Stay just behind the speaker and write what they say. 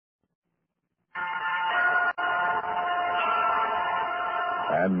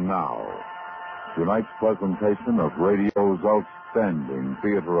And now, tonight's presentation of radio's outstanding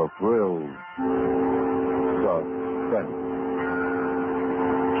theater of thrills, Suspense.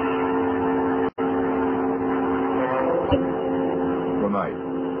 Tonight,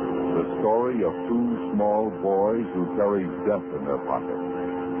 the story of two small boys who carry death in their pockets.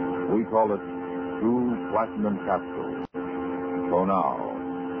 We call it Two Platinum Capsules. So now,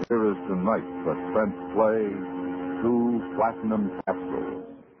 here is tonight's suspense play, Two Platinum Capsules.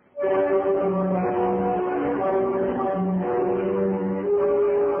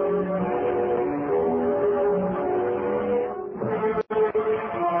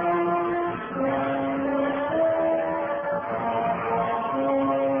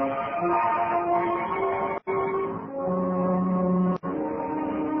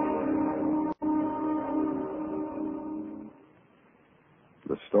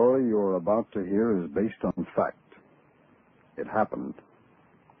 The story you're about to hear is based on fact. It happened.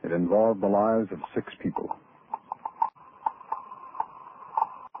 It involved the lives of 6 people.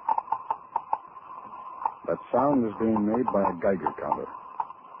 That sound is being made by a Geiger counter,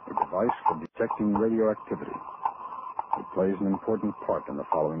 a device for detecting radioactivity. It plays an important part in the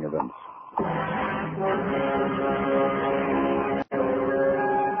following events.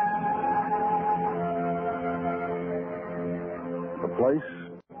 The place,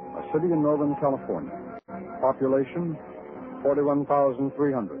 a city in Northern California. Population,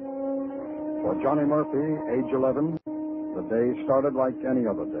 41,300. For Johnny Murphy, age 11, the day started like any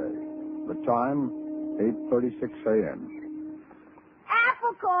other day. The time, 8:36 a.m.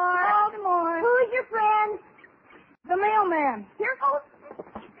 Apple core. Oh, good morning. Who's your friend? The mailman. Here goes.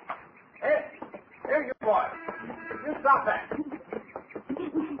 Hey, here's your boy. You stop that.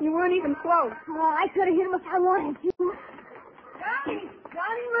 You weren't even close. Oh, I could have hit him if I wanted to.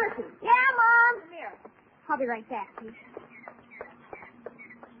 Johnny Murphy. Yeah, Mom. Come here. I'll be right back, please.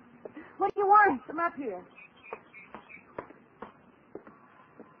 What do you want? Come up here.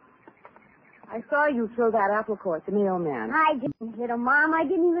 I saw you throw that apple core at the mailman. I didn't hit him, Mom. I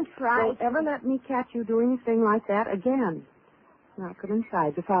didn't even try. Don't ever let me catch you doing anything like that again. Now, come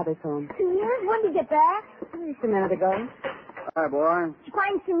inside. Your father's home. Yes, when did you get back? Just a minute ago. Hi, boy. Did you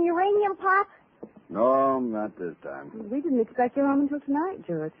find some uranium, Pop? No, not this time. We didn't expect you home until tonight,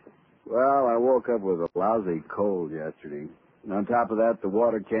 George. Well, I woke up with a lousy cold yesterday. And on top of that, the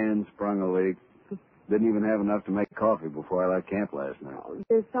water can sprung a leak. Didn't even have enough to make coffee before I left camp last night. Oh,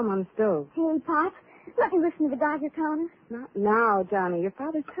 there's someone on the stove. Hey, Pop. Let me listen to the Geiger counter. Not now, Johnny. Your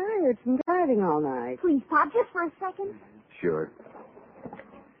father's tired from driving all night. Please, Pop, just for a second. Sure.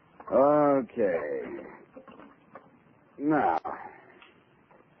 Okay. Now.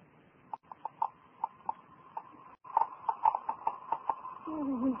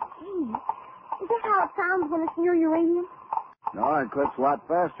 Oh, gee. Is that how it sounds when it's near uranium? No, it clicks a lot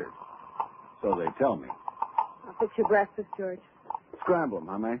faster. So they tell me. I'll fix your breakfast, George. Scramble 'em,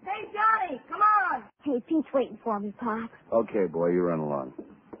 huh, May? Hey, Johnny, come on. Hey, Pete's waiting for me, Pop. Okay, boy, you run along.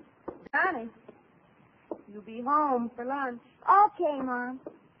 Johnny, you'll be home for lunch. Okay, Mom.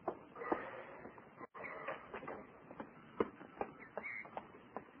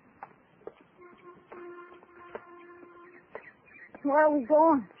 Where are we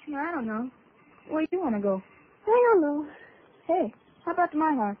going? I don't know. Where do you want to go? I don't know. Hey, how about to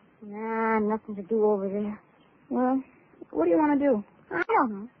my house? Nah, nothing to do over there. Well, what do you want to do? I don't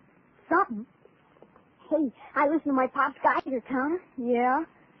know. Something. Hey, I listened to my Pop's Geiger counter. Yeah?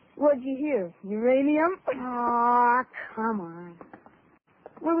 What'd you hear? Uranium? Aw, come on.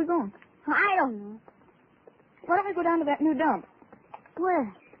 Where are we going? I don't know. Why don't we go down to that new dump?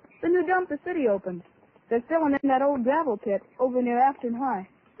 Where? The new dump the city opened. They're filling in that old gravel pit over near Afton High.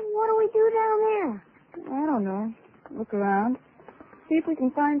 What do we do down there? I don't know. Look around. See if we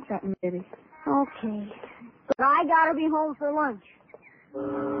can find something, maybe. Okay. But I gotta be home for lunch.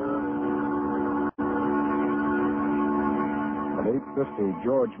 At 8:50,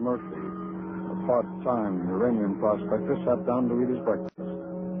 George Murphy, a part-time uranium prospector, sat down to eat his breakfast.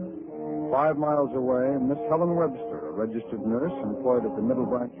 5 miles away, Miss Helen Webster, a registered nurse employed at the Middle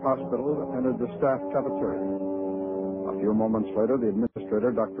Branch Hospital, entered the staff cafeteria. A few moments later, the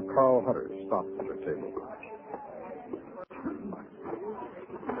administrator, Dr. Carl Hutter, stopped at her table.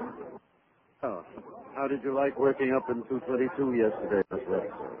 Oh, how did you like working up in 222 yesterday, Miss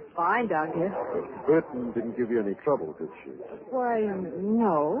Webster? Fine, Doctor. Burton didn't give you any trouble, did she? Why,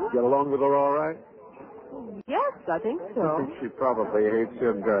 no. Get along with her all right? Yes, I think I so. think she probably hates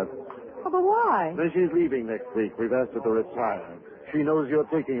him, Gus. Oh, but why? Then she's leaving next week. We've asked her to retire. She knows you're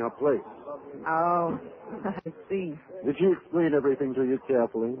taking her place. Oh, I see. Did she explain everything to you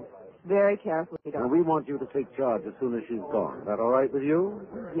carefully? very carefully, Now, Doctor. we want you to take charge as soon as she's gone. Is that all right with you?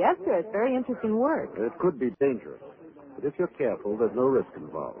 Yes, sir. It's very interesting work. It could be dangerous. But if you're careful, there's no risk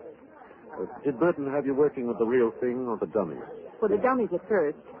involved. Did Burton have you working with the real thing or the dummies? For the dummies at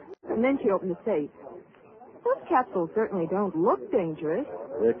first, and then she opened the safe. Those capsules certainly don't look dangerous.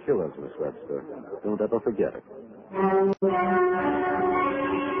 They're killers, Miss Webster. Don't ever forget it.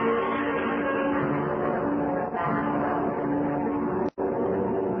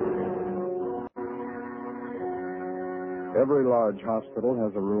 Every large hospital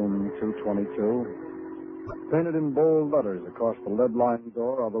has a room 222. Painted in bold letters across the lead-lined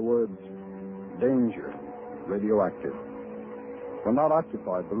door are the words, Danger, Radioactive. When not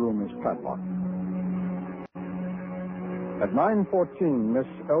occupied, the room is padlocked. At 9:14, Miss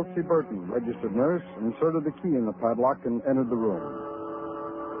Elsie Burton, registered nurse, inserted the key in the padlock and entered the room.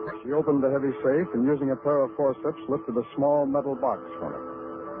 She opened the heavy safe and, using a pair of forceps, lifted a small metal box from it.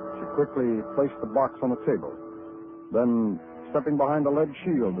 She quickly placed the box on the table. Then, stepping behind a lead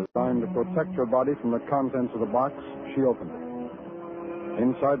shield designed to protect her body from the contents of the box, she opened it.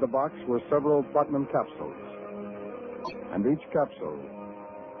 Inside the box were several platinum capsules, and each capsule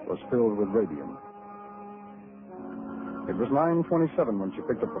was filled with radium. It was 9:27 when she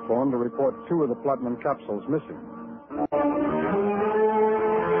picked up the phone to report 2 of the platinum capsules missing.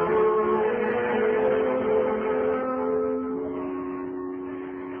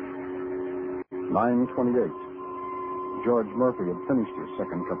 9:28. George Murphy had finished his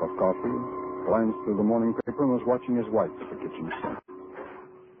second cup of coffee, glanced through the morning paper, and was watching his wife at the kitchen sink.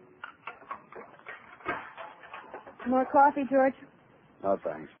 More coffee, George? No,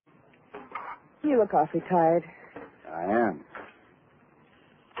 thanks. You look awfully tired. I am.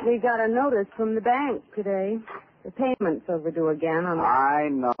 We got a notice from the bank today. The payment's overdue again I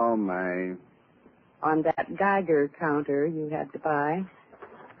know, May. on that Geiger counter you had to buy.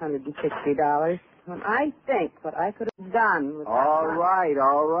 $160. When I think what I could have done with that money.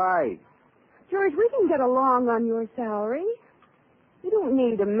 All right. George, we can get along on your salary. You don't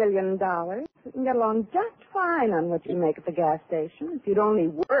need $1 million. We can get along just fine on what you make at the gas station. If you'd only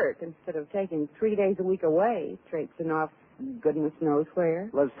work instead of taking 3 days a week away, traipsing off goodness knows where.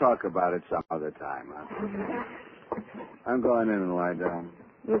 Let's talk about it some other time, huh? I'm going in and lie down.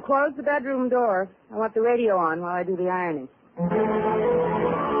 You close the bedroom door. I want the radio on while I do the ironing.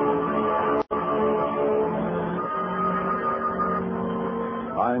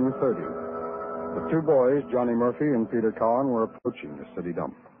 9:30. The 2 boys, Johnny Murphy and Peter Cowan, were approaching the city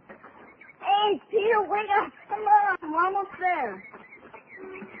dump. Hey, Peter, wake up. Come on, we're almost there.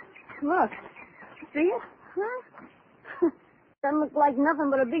 Look. See it? Huh? Doesn't look like nothing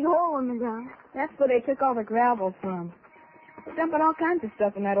but a big hole in the ground. That's where they took all the gravel from. They're dumping all kinds of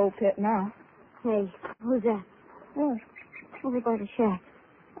stuff in that old pit now. Hey, who's that? Oh, Over by the shack.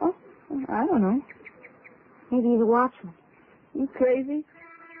 oh, I don't know. Maybe he's a watchman. You crazy?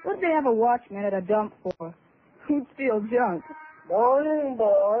 What'd they have a watchman at a dump for? He'd steal junk. Morning,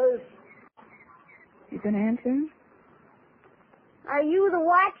 boys. You gonna answer him? Are you the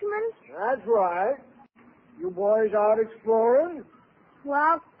watchman? That's right. You boys out exploring?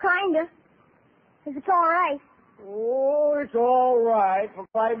 Well, kinda. If it's all right. Oh, it's all right,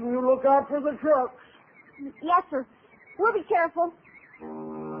 providing you look out for the trucks. Yes, sir. We'll be careful.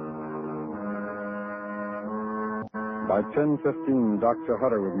 By 10:15, Dr.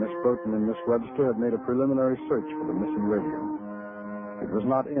 Hutter with Miss Burton and Miss Webster had made a preliminary search for the missing radium. It was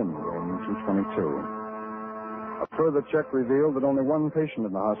not in room 222. A further check revealed that only one patient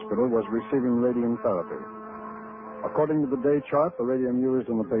in the hospital was receiving radium therapy. According to the day chart, the radium used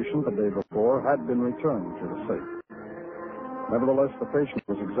in the patient the day before had been returned to the safe. Nevertheless, the patient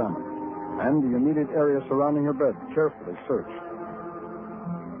was examined, and the immediate area surrounding her bed carefully searched.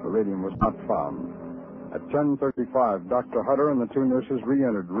 The radium was not found. At 10:35, Dr. Hutter and the 2 nurses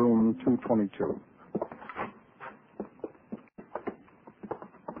re-entered room 222.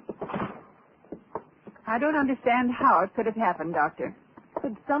 I don't understand how it could have happened, Doctor.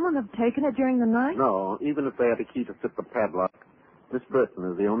 Could someone have taken it during the night? No, even if they had a key to fit the padlock, Miss Burton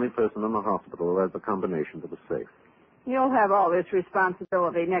is the only person in the hospital who has the combination to the safe. You'll have all this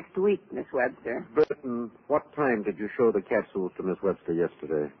responsibility next week, Miss Webster. Burton, what time did you show the capsules to Miss Webster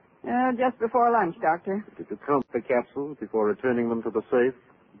yesterday? Just before lunch, Doctor. Did you count the capsules before returning them to the safe?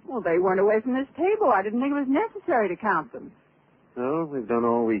 Well, they weren't away from this table. I didn't think it was necessary to count them. No, we've done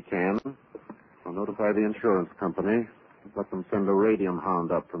all we can. I'll notify the insurance company. Let them send a radium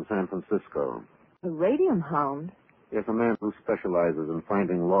hound up from San Francisco. The radium hound? Yes, a man who specializes in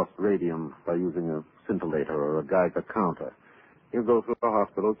finding lost radium by using a scintillator or a Geiger counter. He'll go through the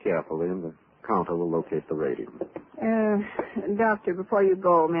hospital carefully and counter will locate the radium. Doctor, before you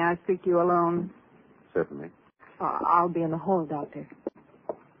go, may I speak to you alone? Certainly. I'll be in the hall, Doctor.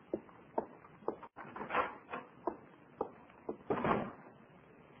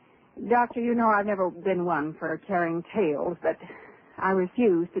 Doctor, you know I've never been one for carrying tales, but I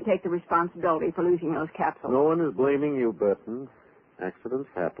refuse to take the responsibility for losing those capsules. No one is blaming you, Burton. Accidents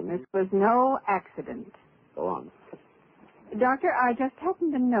happen. This was no accident. Go on. Doctor, I just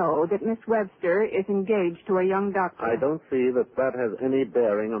happen to know that Miss Webster is engaged to a young doctor. I don't see that has any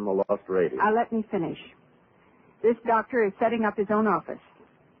bearing on the lost radium. Let me finish. This doctor is setting up his own office,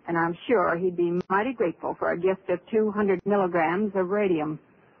 and I'm sure he'd be mighty grateful for a gift of 200 milligrams of radium.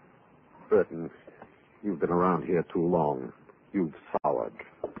 Burton, you've been around here too long. You've soured.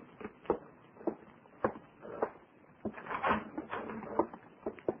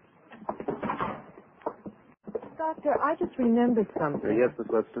 Doctor, I just remembered something. Yes, Miss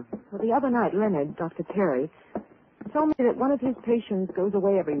Webster? Well, the other night, Leonard, Dr. Terry, told me that one of his patients goes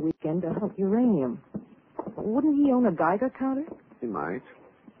away every weekend to hunt uranium. Wouldn't he own a Geiger counter? He might.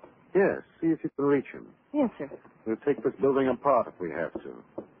 Yes, see if you can reach him. Yes, sir. We'll take this building apart if we have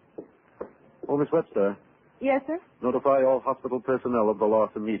to. Oh, Miss Webster, Yes, sir? notify all hospital personnel of the loss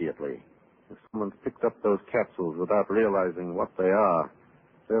immediately. If someone's picked up those capsules without realizing what they are,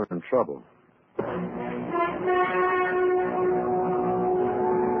 they're in trouble.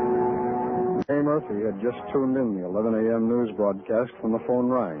 May Murphy had just tuned in the 11 a.m. news broadcast when the phone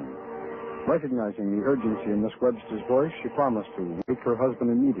rang. Recognizing the urgency in Miss Webster's voice, she promised to wake her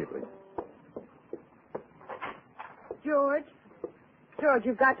husband immediately. George? George,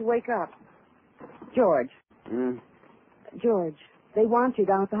 you've got to wake up. George. George, they want you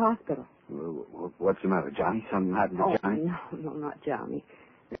down at the hospital. What's the matter, Johnny? Something happened to Johnny? No, not Johnny.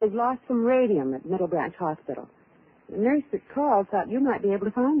 They've lost some radium at Middle Branch Hospital. The nurse that called thought you might be able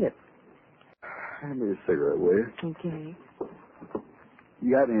to find it. Hand me a cigarette, will you? Okay.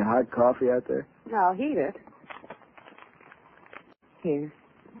 You got any hot coffee out there? No, I'll heat it. Here.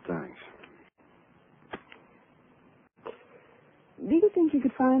 Thanks. Do you think you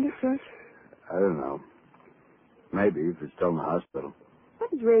could find it, George? I don't know. Maybe, if it's still in the hospital.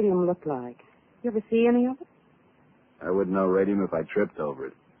 What does radium look like? You ever see any of it? I wouldn't know radium if I tripped over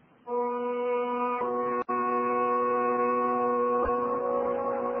it.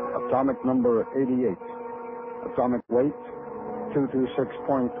 Atomic number 88. Atomic weight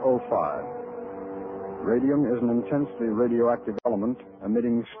 226.05. Radium is an intensely radioactive element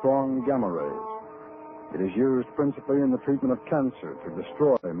emitting strong gamma rays. It is used principally in the treatment of cancer to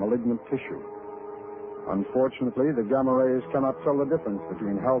destroy malignant tissue. Unfortunately, the gamma rays cannot tell the difference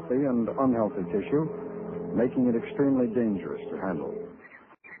between healthy and unhealthy tissue, making it extremely dangerous to handle.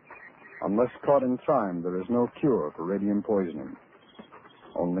 Unless caught in time, there is no cure for radium poisoning.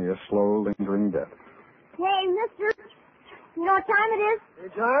 Only a slow, lingering death. Hey, mister, you know what time it is? The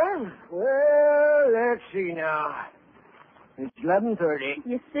time? Well, let's see now. It's 11:30.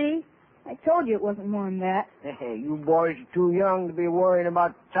 You see? I told you it wasn't more than that. Hey, you boys are too young to be worrying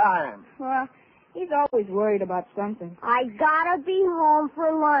about time. Well, he's always worried about something. I gotta be home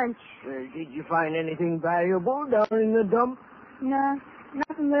for lunch. Did you find anything valuable down in the dump? Nah,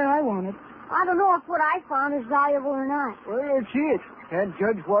 nothing that I wanted. I don't know if what I found is valuable or not. Well, let's see it. Can't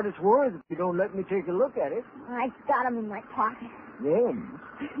judge what it's worth if you don't let me take a look at it. I got 'em in my pocket. Yeah.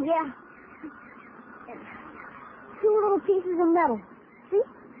 Yeah. Two little pieces of metal. See?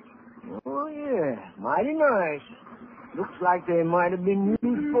 Oh, yeah. Mighty nice. Looks like they might have been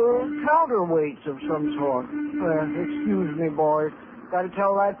used for counterweights of some sort. Well, excuse me, boys. Got to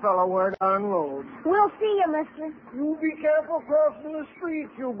tell that fellow where to unload. We'll see you, mister. You be careful crossing the street,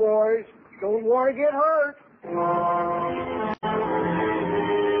 you boys. Don't want to get hurt.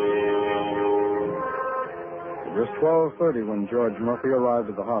 It was 12:30 when George Murphy arrived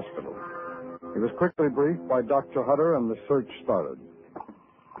at the hospital. He was quickly briefed by Dr. Hutter, and the search started.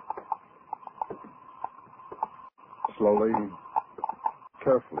 Slowly,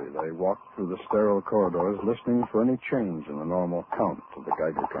 carefully, they walked through the sterile corridors, listening for any change in the normal count of the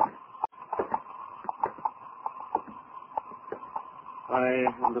Geiger counter. I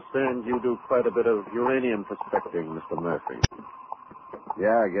understand you do quite a bit of uranium prospecting, Mr. Murphy.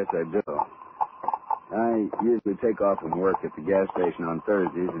 Yeah, I guess I do. I usually take off from work at the gas station on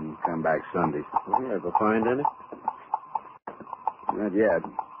Thursdays and come back Sundays. You ever find any? Not yet.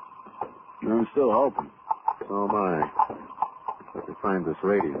 I'm still hoping. So am I. Let me find this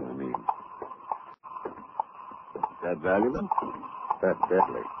radium, I mean. Is that valuable? That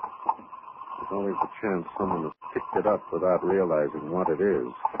deadly. There's always a chance someone has picked it up without realizing what it is.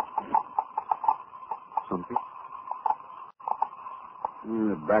 Something?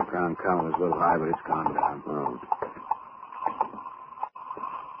 The background count was a little high, but it's gone down. Oh.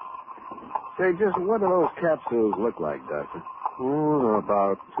 Say, just what do those capsules look like, Doctor? Oh, they're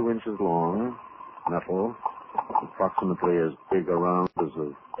about 2 inches long, metal, approximately as big around as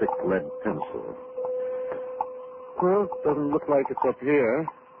a thick lead pencil. Well, it doesn't look like it's up here.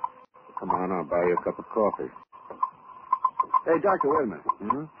 Come on, I'll buy you a cup of coffee. Hey, Doctor, wait a minute.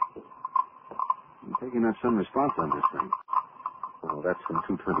 Hmm? I'm picking up some response on this thing. Oh, that's from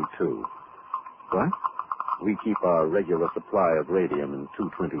 222. What? We keep our regular supply of radium in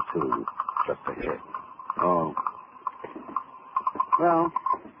 222, just ahead. Oh. Well,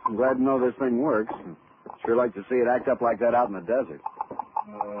 I'm glad to know this thing works. Sure like to see it act up like that out in the desert.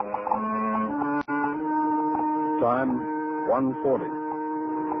 Time, 1:40.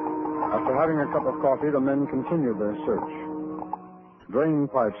 After having a cup of coffee, the men continued their search. Drain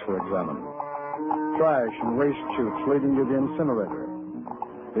pipes were examined. Trash and waste chutes leading to the incinerator.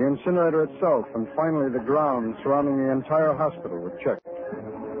 The incinerator itself, and finally the grounds surrounding the entire hospital were checked.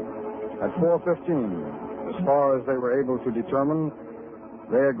 At 4:15, as far as they were able to determine,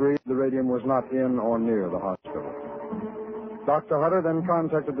 they agreed the radium was not in or near the hospital. Dr. Hutter then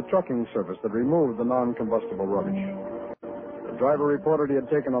contacted the trucking service that removed the non-combustible rubbish. The driver reported he had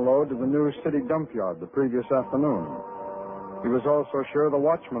taken a load to the new city dump yard the previous afternoon. He was also sure the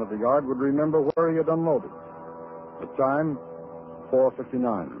watchman of the yard would remember where he had unloaded. The time,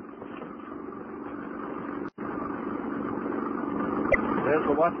 4:59. There's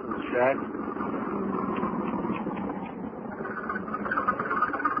the watchman's shack.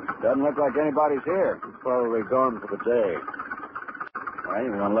 Doesn't look like anybody's here. He's probably gone for the day. All right,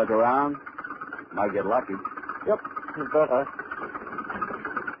 you want to look around? Might get lucky. Yep, you better.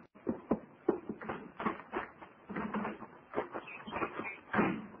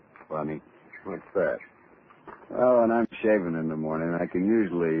 Funny. What's that? Well, when I'm shaving in the morning, I can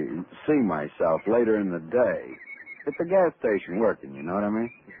usually see myself later in the day. At the gas station working, you know what I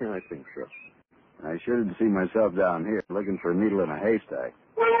mean? Yeah, I think so. I sure didn't see myself down here looking for a needle in a haystack.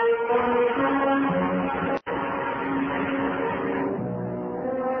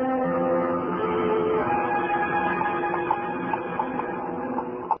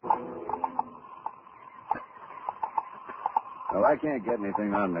 Well, I can't get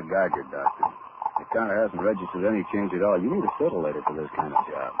anything on the Geiger, Doctor. The counter hasn't registered any change at all. You need a scintillator for this kind of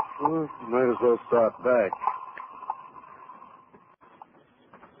job. Well, might as well start back.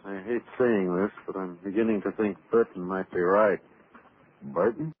 I hate saying this, but I'm beginning to think Burton might be right.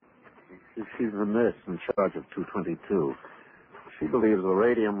 Burton? She's the nurse in charge of 222. She believes the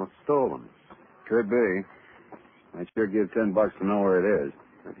radium was stolen. Could be. I'd sure give $10 to know where it is.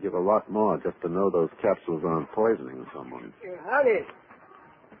 I'd give a lot more just to know those capsules aren't poisoning someone. Howdy.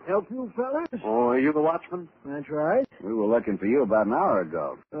 Help you fellas? Oh, are you the watchman? That's right. We were looking for you about an hour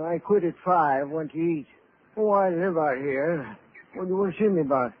ago. I quit at 5, went to eat. Oh, I live out here. What do you want to see me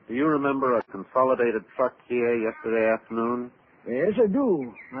about? Do you remember a consolidated truck here yesterday afternoon? Yes, I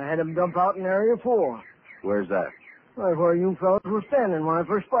do. I had them dump out in Area 4. Where's that? Right where you fellas were standing when I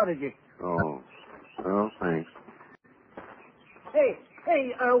first spotted you. Oh. Well, thanks. Hey,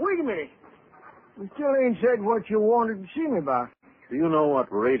 wait a minute. You still ain't said what you wanted to see me about. Do you know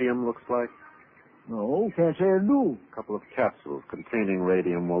what radium looks like? No, can't say I do. A couple of capsules containing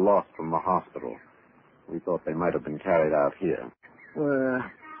radium were lost from the hospital. We thought they might have been carried out here. Well,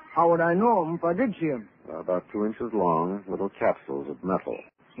 how would I know them if I did see them? About 2 inches long, little capsules of metal.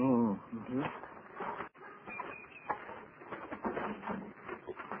 Oh, mm-hmm.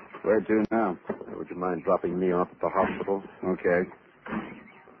 Where to now? Would you mind dropping me off at the hospital? Okay.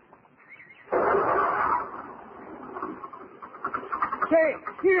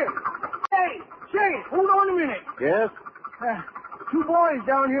 Say, hold on a minute. Yes? 2 boys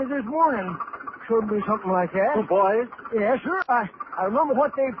down here this morning. Showed me something like that. 2 boys? Yes, sir. I remember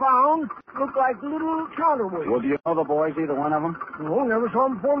what they found. Looked like little counterweights. Well, do you know the boys, either one of them? No, never saw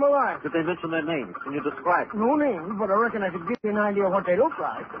them before in my life. Did they mention their names? Can you describe them? No names, but I reckon I could give you an idea what they look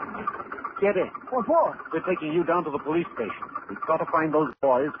like. Get in. What for? We're taking you down to the police station. We've got to find those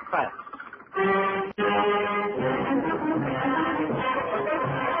boys fast.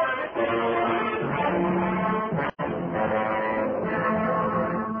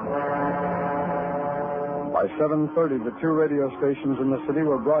 By 7:30, the 2 radio stations in the city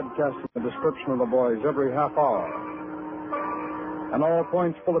were broadcasting a description of the boys every half hour. An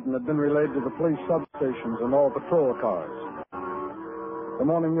all-points bulletin had been relayed to the police substations and all patrol cars. The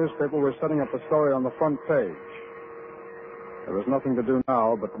morning newspaper was setting up a story on the front page. There was nothing to do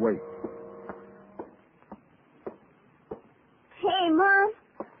now but wait. Hey, Mom.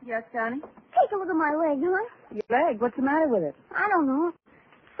 Yes, Johnny? Take a look at my leg, huh? Your leg? What's the matter with it? I don't know. It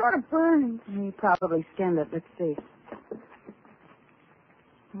sort of burns. You probably skinned it. Let's see.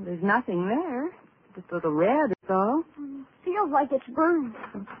 Well, there's nothing there. Just a little red, that's all. Feels like it's burned.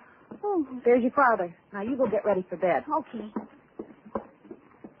 Oh, there's your father. Now, you go get ready for bed. Okay.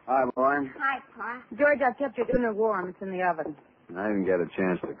 Hi, boy. Hi, Pa. George, I've kept your dinner warm. It's in the oven. I didn't get a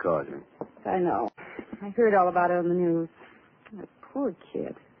chance to call you. I know. I heard all about it on the news. That poor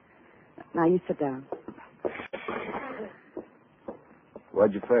kid. Now, you sit down.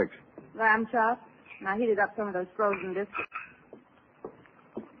 What'd you fix? Lamb chop. Now, heated up some of those frozen biscuits.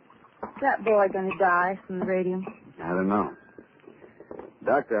 Is that boy going to die from the radium? I don't know.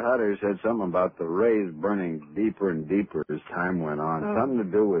 Dr. Hutter said something about the rays burning deeper and deeper as time went on. Oh. Something to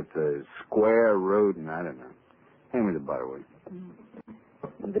do with the square root, and I don't know. Hand me the butter, will you?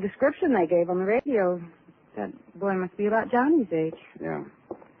 The description they gave on the radio, that boy must be about Johnny's age. Yeah.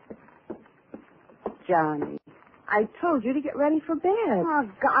 Johnny, I told you to get ready for bed. Oh,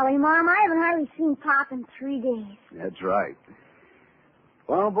 golly, Mom, I haven't hardly seen Pop in 3 days. That's right.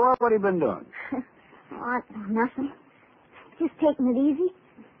 Well, boy, what have you been doing? What? Nothing. Just taking it easy.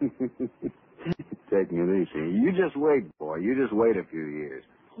 Taking it easy. You just wait, boy. You just wait a few years.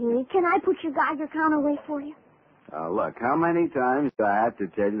 Hey, can I put your Geiger counter away for you? Look, how many times do I have to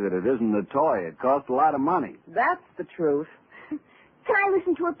tell you that it isn't a toy? It costs a lot of money. That's the truth. Can I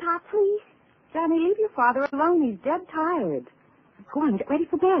listen to it, Pop, please? Johnny, leave your father alone. He's dead tired. Go on, get ready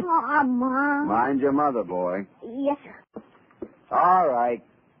for bed. Oh, Mom. Mind your mother, boy. Yes, sir. All right.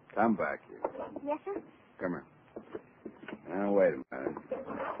 Come back here. Yes, sir. Come here. Now, wait a minute.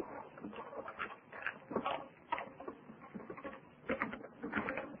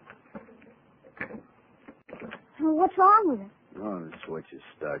 What's wrong with it? Oh, the switch is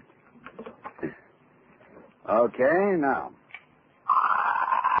stuck. Okay, now.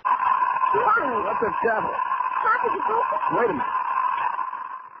 Why? What the devil? Pop, is it broken? Wait a minute.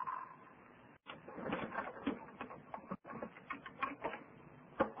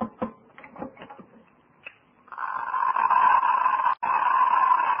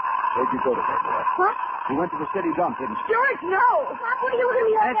 Where'd you go to bed, boy? What? You went to the city dump, didn't you? George, no. Pop, what are you looking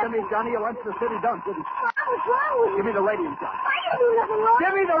at me like Answer that? me, Johnny. You went to the city dump, didn't you? Pop, what's wrong with Give you? me the radium, Johnny. I didn't do nothing wrong.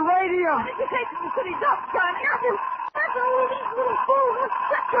 Give me the radium. What did you take from the city dump, Johnny? Nothing. That's only these little fools with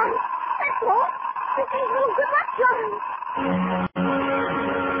stuff, Johnny. That's all. It's these little good luck, Johnny.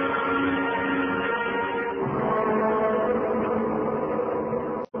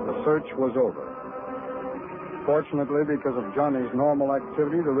 The search was over. Fortunately, because of Johnny's normal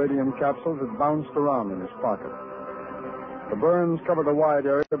activity, the radium capsules had bounced around in his pocket. The burns covered a wide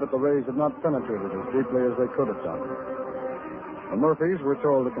area, but the rays had not penetrated as deeply as they could have done. The Murphys were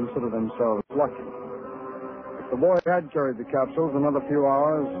told to consider themselves lucky. If the boy had carried the capsules another few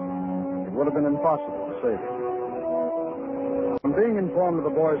hours, it would have been impossible to save him. On being informed of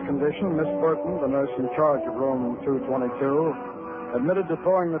the boy's condition, Miss Burton, the nurse in charge of room 222, admitted to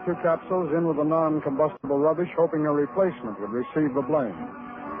throwing the 2 capsules in with the non-combustible rubbish, hoping a replacement would receive the blame.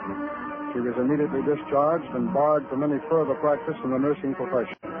 She was immediately discharged and barred from any further practice in the nursing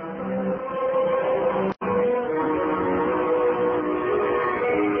profession.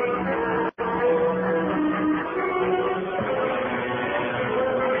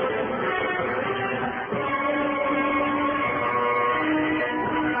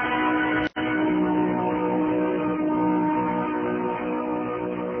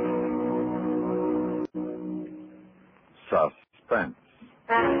 Suspense,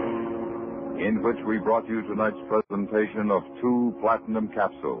 in which we brought you tonight's presentation of 2 platinum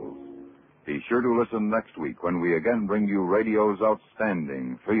capsules. Be sure to listen next week when we again bring you radio's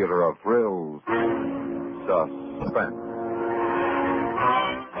outstanding theater of thrills, Suspense.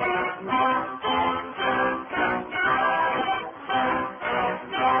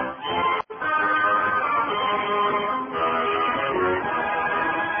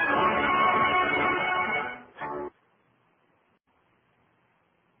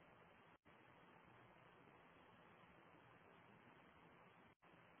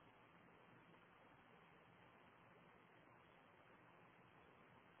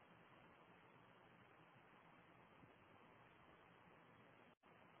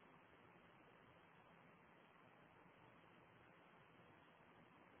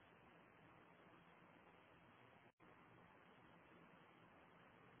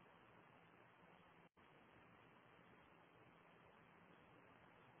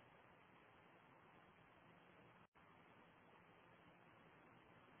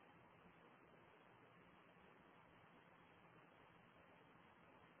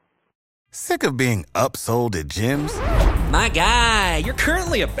 Sick of being upsold at gyms? My guy, you're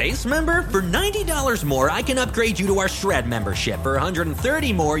currently a base member? For $90 more, I can upgrade you to our Shred membership. For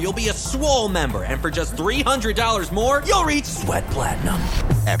 $130 more, you'll be a Swole member. And for just $300 more, you'll reach Sweat Platinum.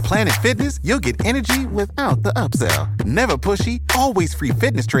 At Planet Fitness, you'll get energy without the upsell. Never pushy, always free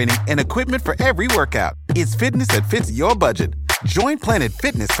fitness training and equipment for every workout. It's fitness that fits your budget. Join Planet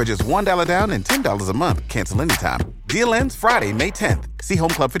Fitness for just $1 down and $10 a month. Cancel anytime. Deal ends Friday, May 10th. See Home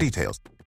Club for details.